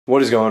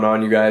What is going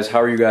on, you guys?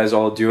 How are you guys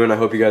all doing? I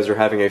hope you guys are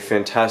having a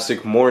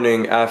fantastic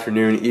morning,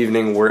 afternoon,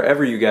 evening,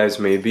 wherever you guys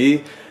may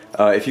be.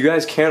 If you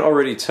guys can't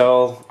already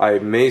tell, I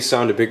may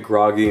sound a bit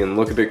groggy and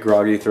look a bit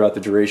groggy throughout the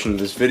duration of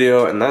this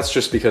video, and that's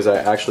just because I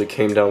actually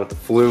came down with the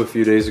flu a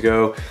few days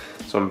ago.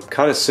 So I'm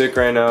kind of sick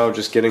right now,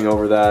 just getting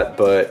over that,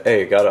 but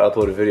hey, gotta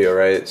upload a video,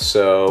 right?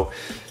 So,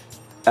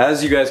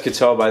 as you guys could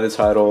tell by the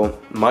title,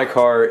 my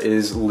car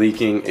is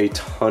leaking a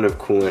ton of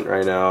coolant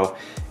right now,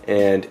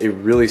 and it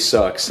really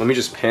sucks. Let me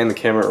just pan the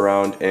camera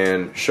around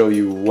and show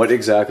you what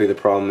exactly the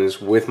problem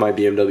is with my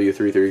BMW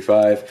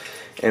 335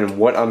 and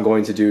what I'm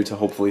going to do to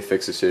hopefully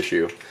fix this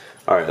issue.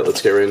 Alright,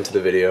 let's get right into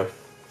the video.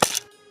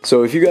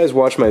 So if you guys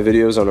watch my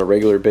videos on a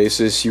regular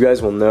basis, you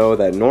guys will know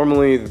that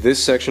normally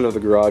this section of the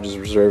garage is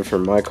reserved for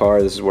my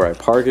car. This is where I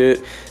park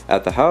it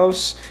at the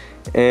house,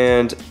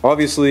 and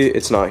obviously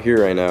it's not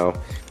here right now.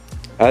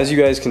 As you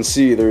guys can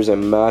see, there's a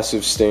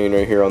massive stain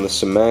right here on the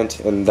cement,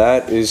 and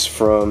that is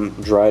from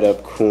dried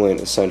up coolant,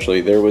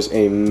 essentially. There was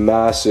a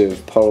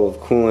massive puddle of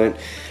coolant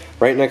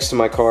right next to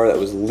my car that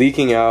was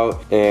leaking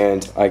out,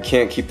 and I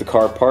can't keep the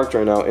car parked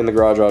right now in the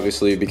garage,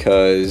 obviously,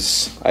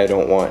 because I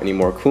don't want any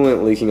more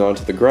coolant leaking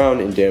onto the ground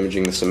and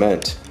damaging the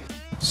cement.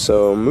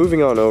 So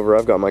moving on over,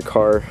 I've got my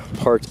car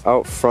parked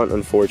out front,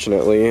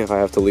 unfortunately. I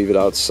have to leave it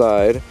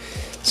outside,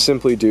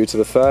 simply due to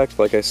the fact,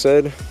 like I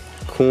said,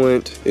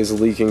 coolant is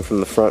leaking from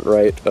the front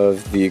right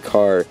of the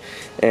car,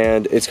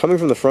 and it's coming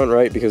from the front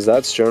right because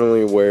that's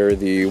generally where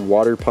the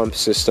water pump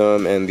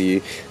system and the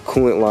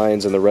coolant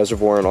lines and the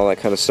reservoir and all that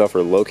kind of stuff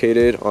are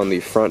located, on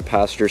the front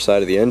passenger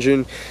side of the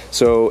engine.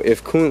 So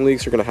if coolant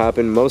leaks are going to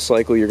happen, most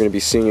likely you're going to be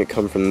seeing it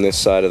come from this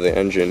side of the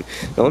engine.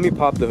 Now let me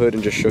pop the hood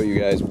and just show you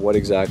guys what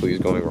exactly is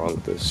going wrong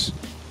with this.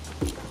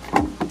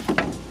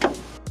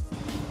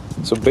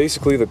 So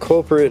basically the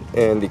culprit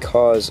and the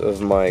cause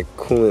of my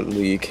coolant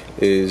leak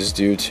is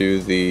due to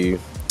the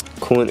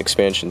coolant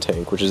expansion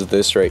tank, which is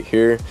this right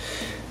here.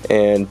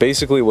 And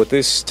basically what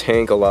this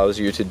tank allows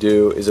you to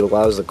do is it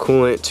allows the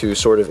coolant to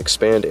sort of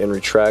expand and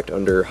retract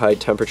under high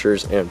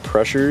temperatures and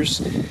pressures.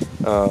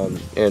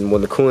 And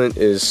when the coolant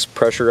is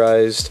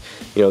pressurized,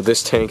 you know,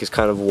 this tank is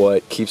kind of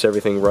what keeps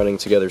everything running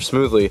together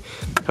smoothly.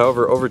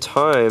 However, over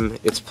time,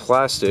 it's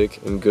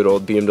plastic in good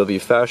old BMW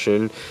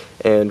fashion,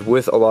 and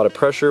with a lot of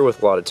pressure,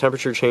 with a lot of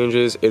temperature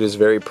changes, it is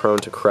very prone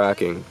to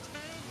cracking.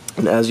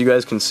 And as you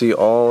guys can see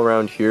all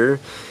around here,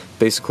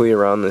 basically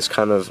around this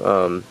kind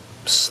of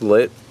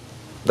slit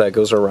that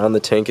goes around the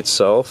tank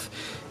itself,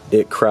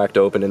 it cracked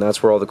open, and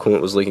that's where all the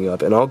coolant was leaking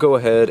up. And I'll go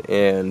ahead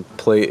and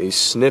play a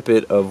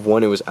snippet of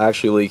when it was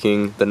actually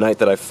leaking the night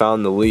that I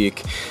found the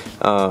leak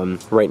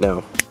right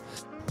now.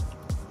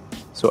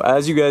 So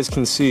as you guys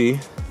can see,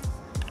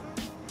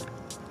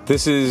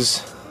 this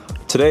is,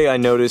 today I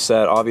noticed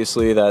that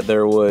obviously that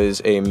there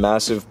was a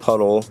massive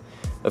puddle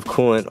of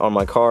coolant on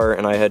my car,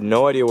 and I had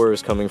no idea where it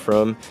was coming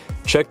from.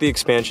 Checked the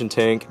expansion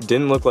tank,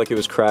 didn't look like it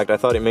was cracked. I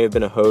thought it may have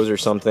been a hose or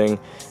something.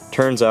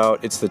 Turns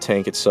out it's the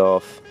tank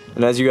itself.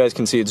 And as you guys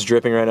can see, it's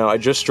dripping right now. I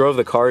just drove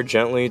the car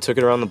gently, took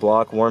it around the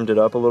block, warmed it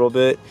up a little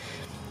bit,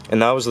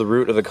 and that was the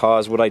root of the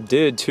cause. What I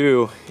did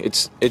too,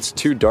 it's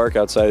too dark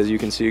outside as you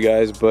can see,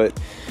 guys, but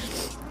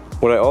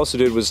what I also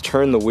did was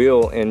turn the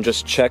wheel and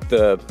just check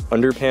the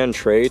underpan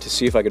tray to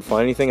see if I could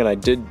find anything, and I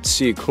did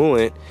see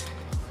coolant.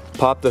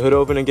 Popped the hood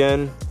open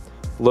again,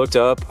 looked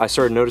up, I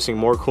started noticing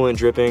more coolant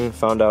dripping,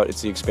 found out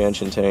it's the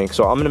expansion tank.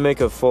 So I'm gonna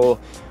make a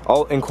full,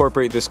 I'll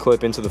incorporate this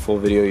clip into the full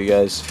video, you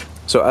guys.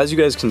 So as you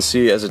guys can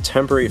see, as a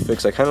temporary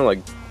fix, I kind of like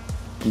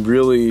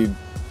really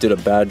did a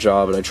bad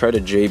job, and I tried to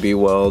JB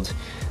weld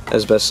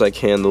as best as I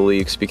can the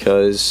leaks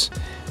because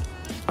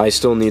I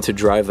still need to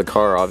drive the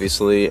car,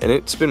 obviously, and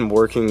it's been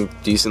working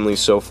decently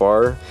so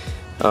far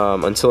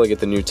until I get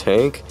the new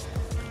tank.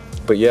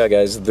 But yeah,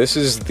 guys, this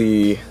is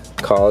the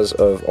cause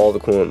of all the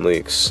coolant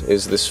leaks,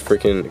 is this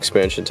freaking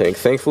expansion tank.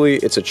 Thankfully,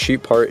 it's a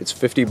cheap part, it's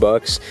 50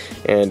 bucks,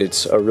 and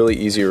it's a really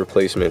easy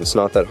replacement. It's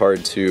not that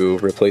hard to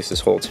replace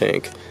this whole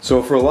tank.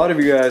 So for a lot of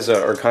you guys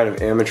that are kind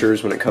of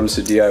amateurs when it comes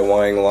to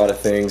DIYing a lot of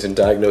things and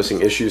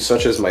diagnosing issues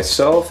such as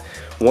myself,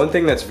 one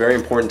thing that's very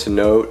important to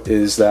note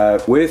is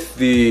that with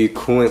the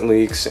coolant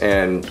leaks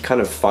and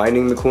kind of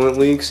finding the coolant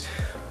leaks,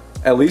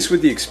 at least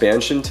with the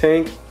expansion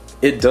tank,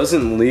 it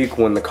doesn't leak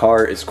when the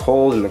car is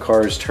cold and the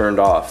car is turned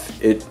off.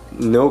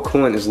 No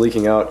coolant is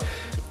leaking out.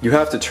 You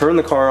have to turn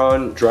the car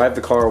on, drive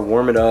the car,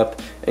 warm it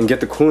up, and get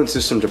the coolant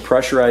system to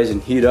pressurize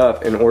and heat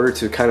up in order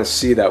to kind of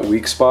see that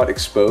weak spot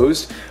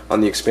exposed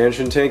on the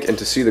expansion tank and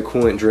to see the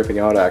coolant dripping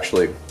out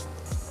actually.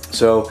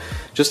 So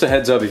just a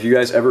heads up, if you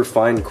guys ever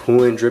find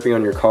coolant dripping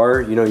on your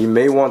car, you know, you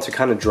may want to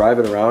kind of drive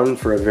it around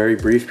for a very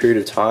brief period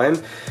of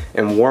time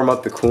and warm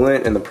up the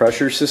coolant and the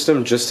pressure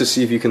system just to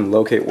see if you can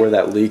locate where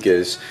that leak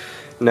is.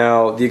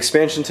 Now, the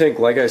expansion tank,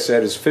 like I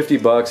said, is 50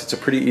 bucks. It's a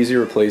pretty easy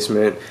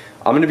replacement.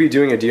 I'm going to be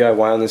doing a DIY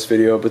on this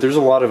video, but there's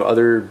a lot of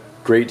other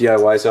great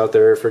DIYs out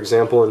there. For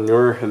example,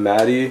 Nur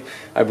Hamadi,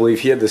 I believe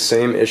he had the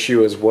same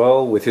issue as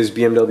well with his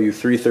BMW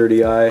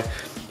 330i.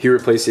 He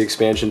replaced the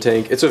expansion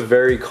tank. It's a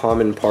very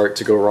common part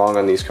to go wrong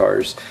on these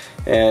cars.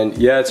 And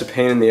yeah, it's a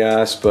pain in the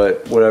ass,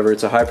 but whatever.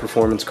 It's a high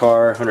performance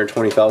car,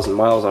 120,000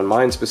 miles on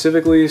mine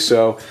specifically,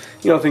 so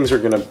you know things are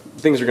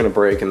gonna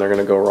break and they're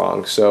gonna go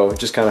wrong. So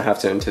just kind of have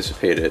to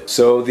anticipate it.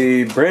 So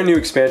the brand new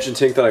expansion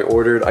tank that I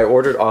ordered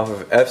off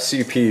of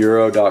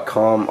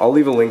fcpeuro.com. I'll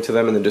leave a link to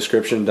them in the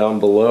description down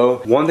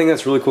below. One thing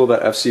that's really cool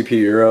about FCP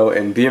Euro,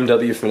 and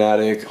BMW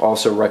Fanatic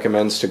also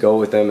recommends to go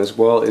with them as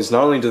well, is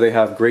not only do they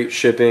have great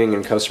shipping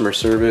and customer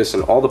service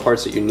and all the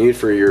parts that you need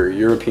for your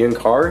European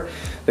car,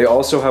 they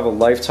also have a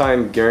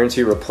lifetime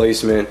guarantee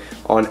replacement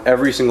on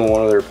every single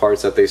one of their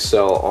parts that they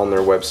sell on their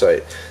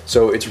website.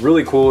 So it's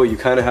really cool. You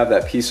kind of have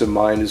that peace of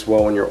mind as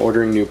well when you're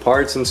ordering new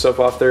parts and stuff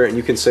off there, and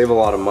you can save a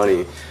lot of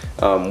money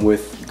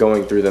with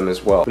going through them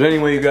as well. But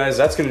anyway, you guys,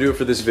 that's gonna do it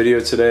for this video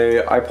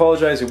today. I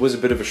apologize, it was a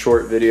bit of a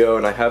short video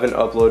and I haven't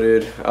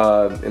uploaded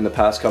in the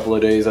past couple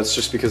of days. That's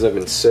just because I've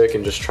been sick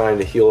and just trying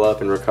to heal up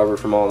and recover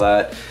from all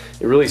that.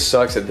 It really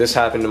sucks that this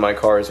happened to my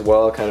car as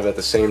well, kind of at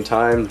the same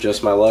time.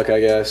 Just my luck, I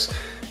guess.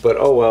 But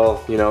oh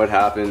well, you know, it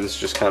happens.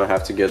 Just kind of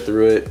have to get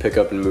through it, pick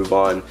up and move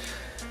on.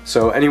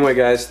 So anyway,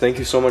 guys, thank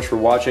you so much for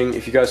watching.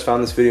 If you guys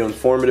found this video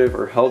informative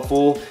or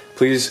helpful,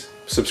 please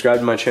subscribe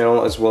to my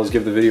channel as well as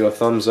give the video a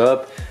thumbs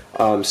up.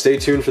 Stay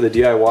tuned for the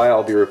DIY.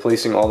 I'll be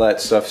replacing all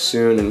that stuff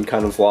soon and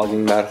kind of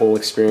vlogging that whole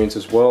experience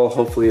as well.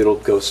 Hopefully it'll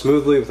go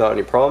smoothly without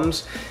any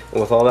problems.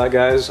 And with all that,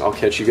 guys, I'll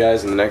catch you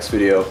guys in the next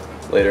video.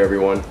 Later,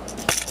 everyone.